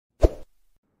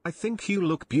I think you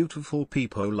look beautiful,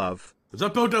 Peepo love. Is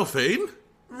that Belle Delphine?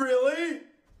 Really?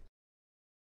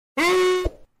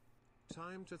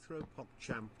 Time to throw pop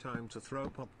champ, time to throw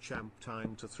pop champ,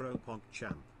 time to throw pop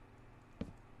champ.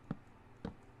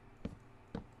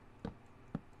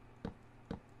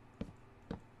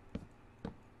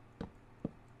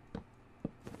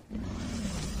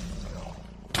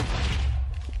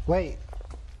 Wait.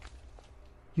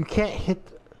 You can't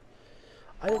hit.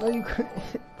 I didn't know you couldn't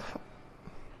hit.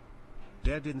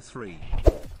 Dead in 3.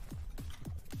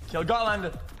 Kill GotLand.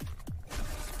 Okay.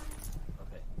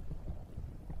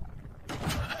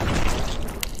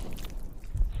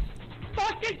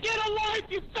 Fucking get a life,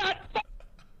 you fat fuck!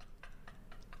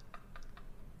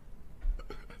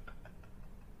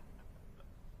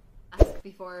 Ask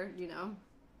before, you know,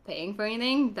 paying for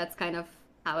anything. That's kind of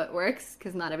how it works,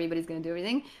 because not everybody's gonna do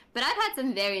everything. But I've had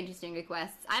some very interesting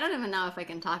requests. I don't even know if I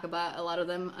can talk about a lot of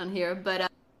them on here,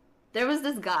 but there was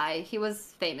this guy. He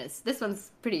was famous. This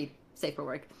one's pretty safe for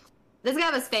work. This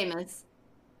guy was famous.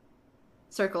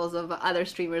 Circles of other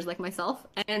streamers like myself.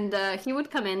 And he would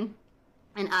come in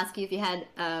and ask you if you had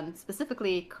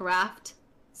specifically Kraft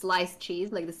sliced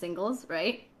cheese, like the singles,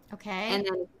 right? Okay. And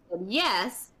then if you said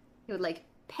yes, he would like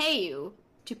pay you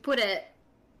to put it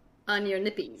on your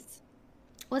nippies.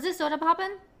 Was it soda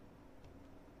poppin'?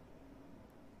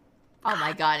 Oh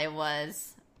my god, it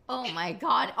was. Oh my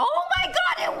god. Oh my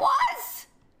god, it was!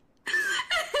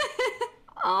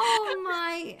 Oh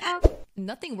my...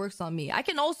 Nothing works on me. I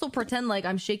can also pretend like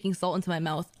I'm shaking salt into my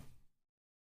mouth.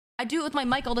 I do it with my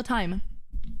mic all the time.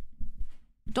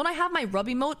 Don't I have my rub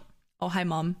emote? Oh, hi,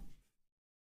 Mom.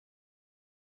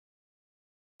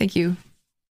 Thank you.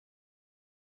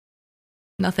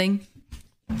 Nothing.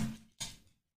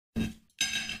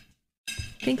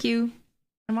 Thank you.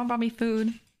 My mom brought me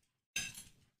food.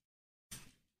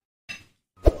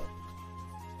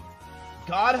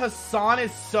 God, Hassan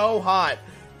is so hot.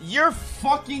 You're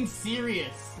fucking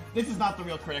serious. This is not the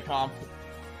real Criticom.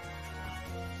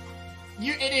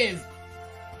 It is.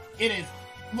 It is.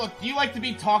 Look, do you like to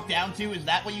be talked down to? Is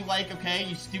that what you like, okay?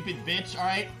 You stupid bitch,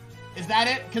 alright? Is that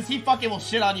it? Because he fucking will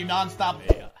shit on you nonstop.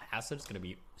 Hasad's gonna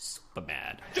be super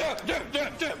mad. I'm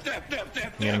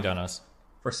getting donuts.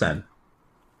 Forsen.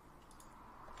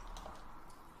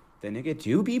 The nigga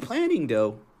do be planning,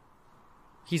 though.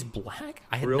 He's black?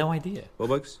 I had Real? no idea.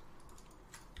 Bobugs?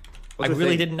 I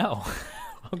really didn't know.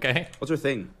 Okay. What's her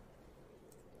thing?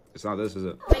 It's not this, is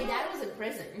it? My dad was in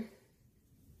prison.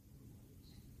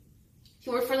 He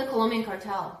worked for the Colombian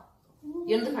cartel.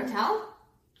 You know the cartel?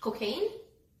 Cocaine?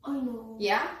 I know.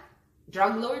 Yeah?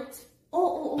 Drug lords?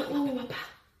 Oh.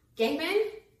 Gangbang?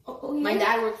 Oh, yeah. My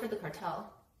dad worked for the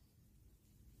cartel.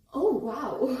 Oh,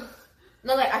 wow.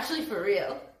 No, like, actually for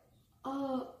real.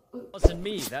 Wasn't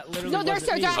me. That literally No, there's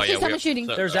actually someone shooting.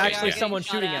 There's actually someone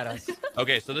shooting at us.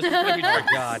 Okay, so this is gonna be dark.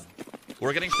 God.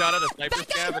 We're getting shot at a sniper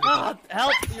scab. Oh,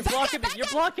 help! You're blocking me. You're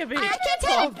blocking me. I can't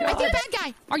tell. I think bad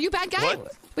guy. Are you bad guy?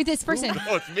 What? With this person.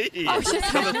 Oh, it's me. Oh, shit.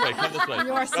 Come this way. Come this way.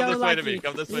 You are so come this way to lucky. me.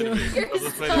 Come this way to me. You're Come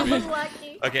this way so to me.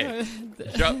 lucky. Okay.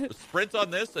 Sprint on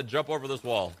this and jump over this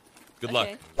wall. Good luck.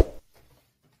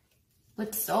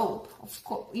 With soap. Of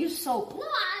course. Use soap. No,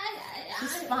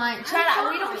 it's fine. Try that.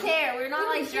 We don't care. We're not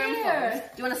like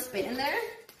germaphobes. Do you want to spit in there?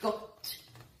 Go.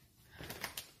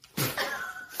 Did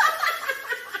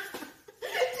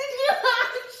you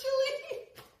actually?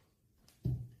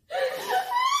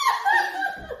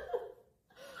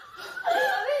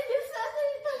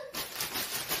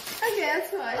 Okay, that's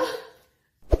fine.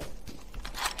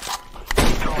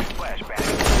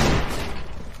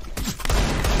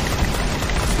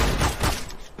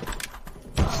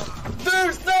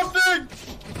 There's nothing!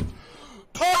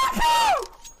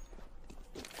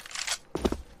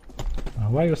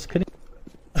 Why are you skinny?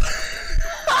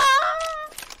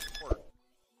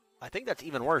 I think that's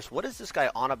even worse. What is this guy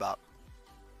on about?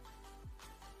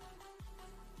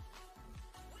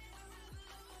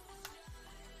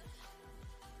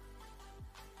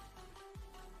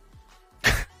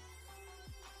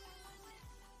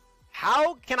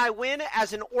 How can I win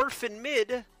as an orphan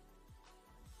mid?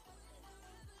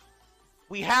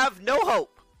 We have no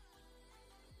hope.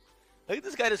 I think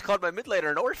this guy just called my mid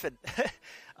laner an orphan.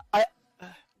 I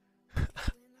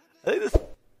think this.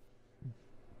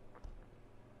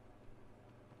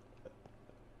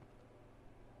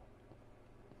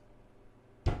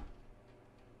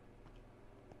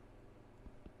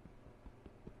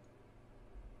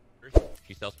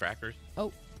 She sells crackers.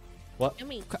 Oh. What?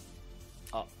 Yummy.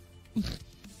 Oh.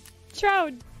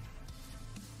 Shroud.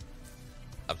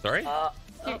 I'm sorry.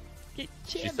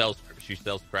 She sells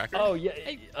crackers. Oh yeah.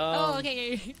 Oh,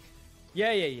 okay.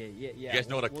 Yeah. You guys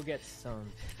know what we'll get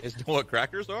some. You guys know what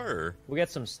crackers are? Or? We'll get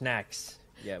some snacks.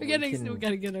 Yeah, we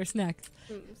gotta get our snacks.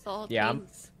 Salt. Yeah.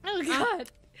 Oh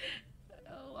god.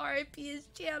 Oh, RIP his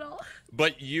channel.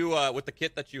 But you, with the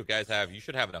kit that you guys have, you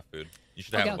should have enough food. You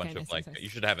should have a bunch of like. You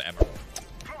should have emerald.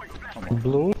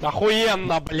 Blue.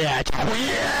 Охуенно, блядь!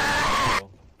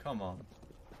 Come on.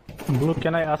 Blue,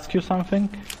 can I ask you something?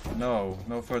 No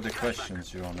further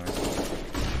questions, Your Honor.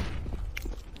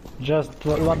 Just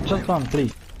one,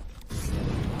 please.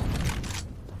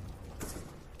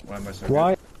 Why am I so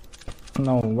Why?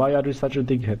 No, why are you such a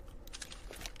dickhead?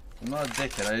 I'm not a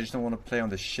dickhead, I just don't want to play on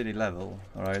this shitty level,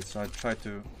 alright? So I try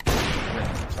to...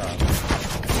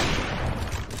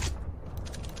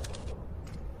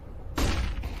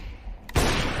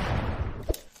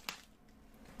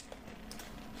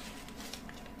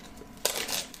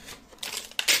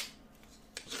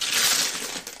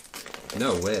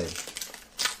 No way.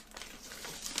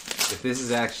 If this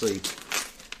is actually...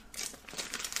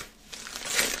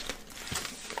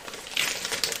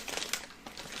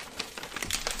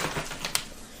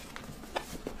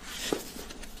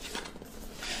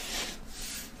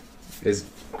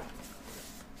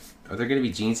 Are there gonna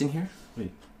be jeans in here?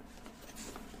 Wait.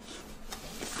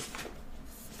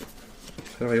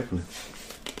 How do I open it?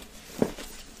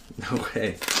 No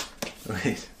way.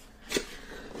 Wait.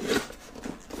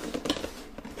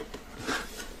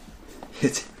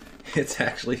 It's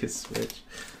actually a Switch.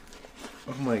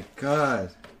 Oh my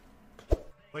god.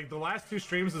 Like the last 2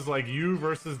 streams is like you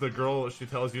versus the girl she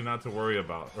tells you not to worry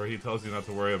about, or he tells you not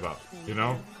to worry about, you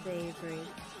know? Favorite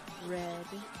red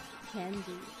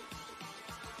candy.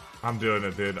 I'm doing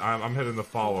it, dude. I'm hitting the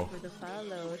follow. Thank you for the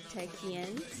follow,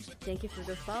 Techian. Thank you for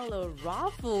the follow,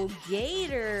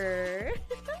 roflgator.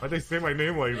 Why'd they say my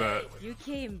name like that? You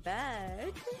came back.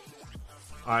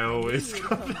 I always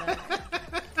come back.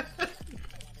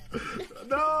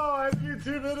 No, I have you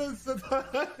 2 minutes to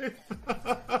time.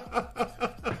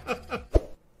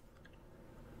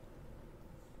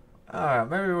 Alright,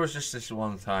 maybe it was just this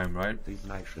one time, right? Ты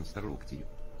знаешь инструкцию.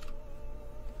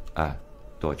 А,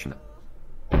 точно.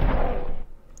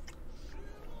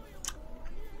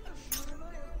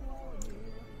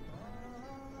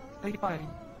 Эй, парень,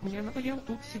 мне надоело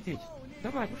тут сидеть.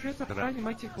 Давай уже сохраним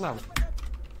эти клауд.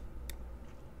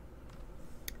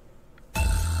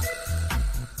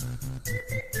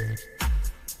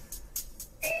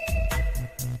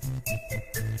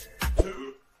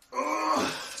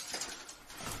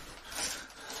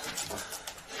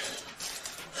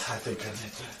 I think I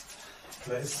need to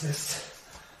place this.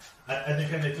 I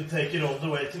think I need to take it all the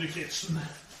way to the kitchen.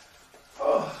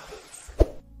 Oh.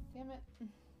 Damn it.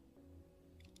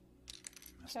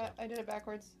 Chat, I did it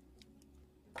backwards.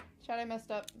 Chat, I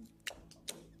messed up.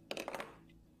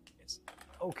 It's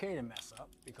okay to mess up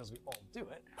because we all do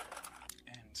it.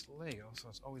 And it's Lego, so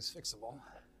it's always fixable.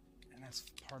 And that's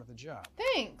part of the job.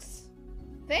 Thanks.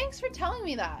 Thanks for telling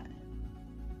me that.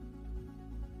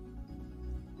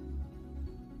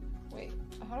 Wait,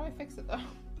 how do I fix it though?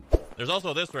 There's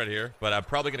also this right here, but I'm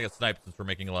probably gonna get sniped since we're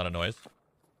making a lot of noise.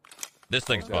 This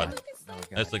thing's fun.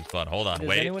 This thing's fun. Hold on, Does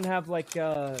wait. anyone have like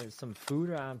some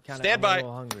food? I'm kind of Stand by. a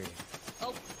little hungry.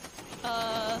 Oh.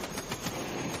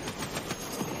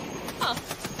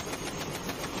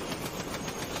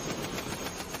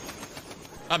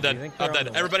 I'm done. I'm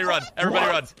done. Everybody run. Everybody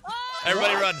run.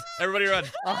 Everybody run. Everybody run.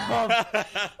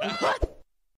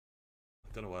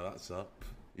 Don't know why that's up.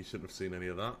 You shouldn't have seen any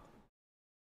of that.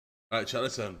 Alright, chat,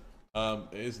 listen.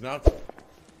 It is now.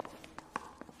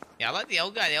 Yeah, I like the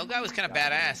old guy. The old guy was kind of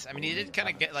badass. I mean, he did kind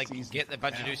of get a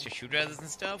bunch of dudes to shoot at us and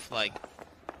stuff, like,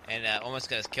 and almost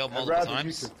got us killed multiple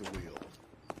times.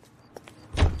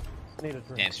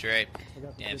 Damn straight.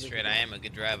 Damn straight. I am a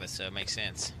good driver, so it makes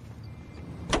sense.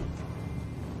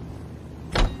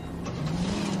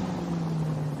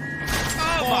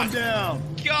 Oh my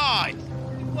God!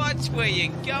 What's where you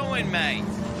going, mate?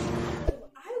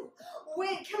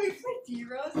 Wait, can we play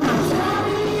D-Rose? I'm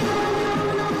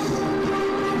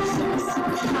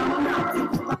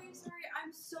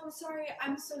so sorry.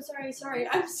 I'm so sorry. Sorry.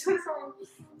 I'm so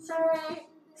sorry.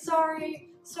 Sorry.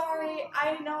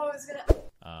 I didn't know it was gonna.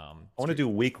 I want to do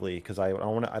weekly because I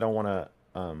don't want to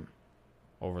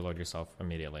overload yourself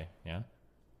immediately. Yeah.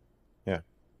 Yeah.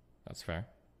 That's fair.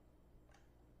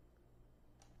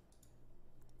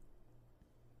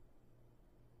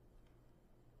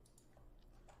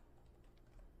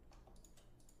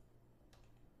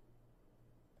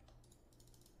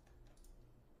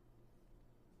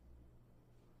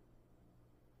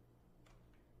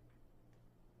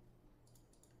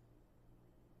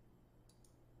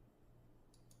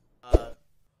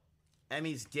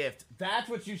 Emmy's gift. That's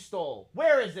what you stole.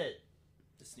 Where is it?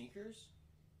 The sneakers?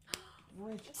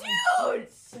 Rich, Dude! I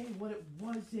didn't say what it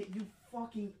was yet, you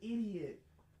fucking idiot.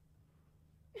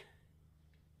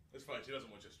 It's fine. She doesn't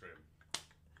watch your stream.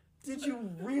 Did you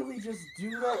really just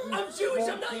do that? You I'm Jewish.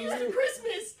 I'm not fucking used to idiot?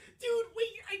 Christmas, dude.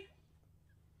 Wait,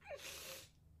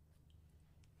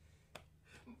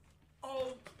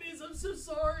 Oh, Biz, I'm so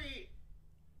sorry.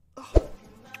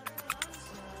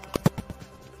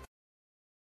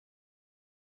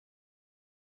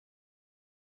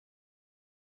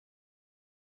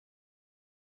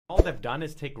 All they've done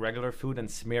is take regular food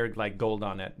and smear like gold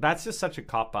on it. That's just such a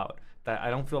cop out that I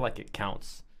don't feel like it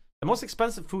counts. The most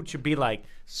expensive food should be like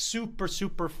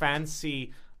super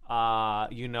fancy,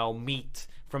 you know, meat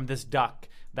from this duck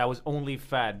that was only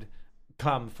fed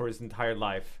cum for his entire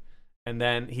life, and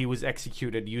then he was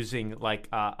executed using like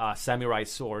a samurai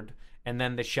sword. And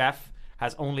then the chef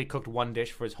has only cooked one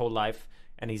dish for his whole life,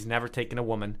 and he's never taken a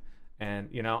woman. And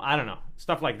you know, I don't know,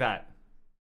 stuff like that.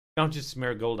 Don't just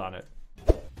smear gold on it.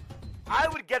 I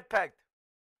would get pegged.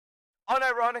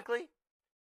 Unironically,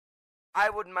 I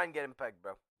wouldn't mind getting pegged,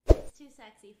 bro. It's too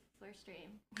sexy for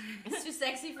stream. It's too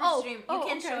sexy for stream. You oh,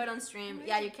 can okay. show it on stream.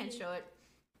 Yeah, you can show it.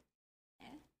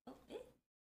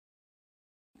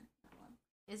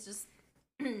 It's just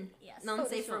Yes.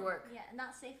 non-safe for work. Yeah,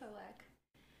 not safe for work.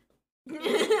 Go to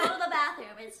the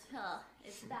bathroom.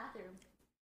 It's bathroom.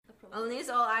 Only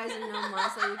all eyes and no more,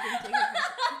 so you can take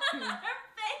it.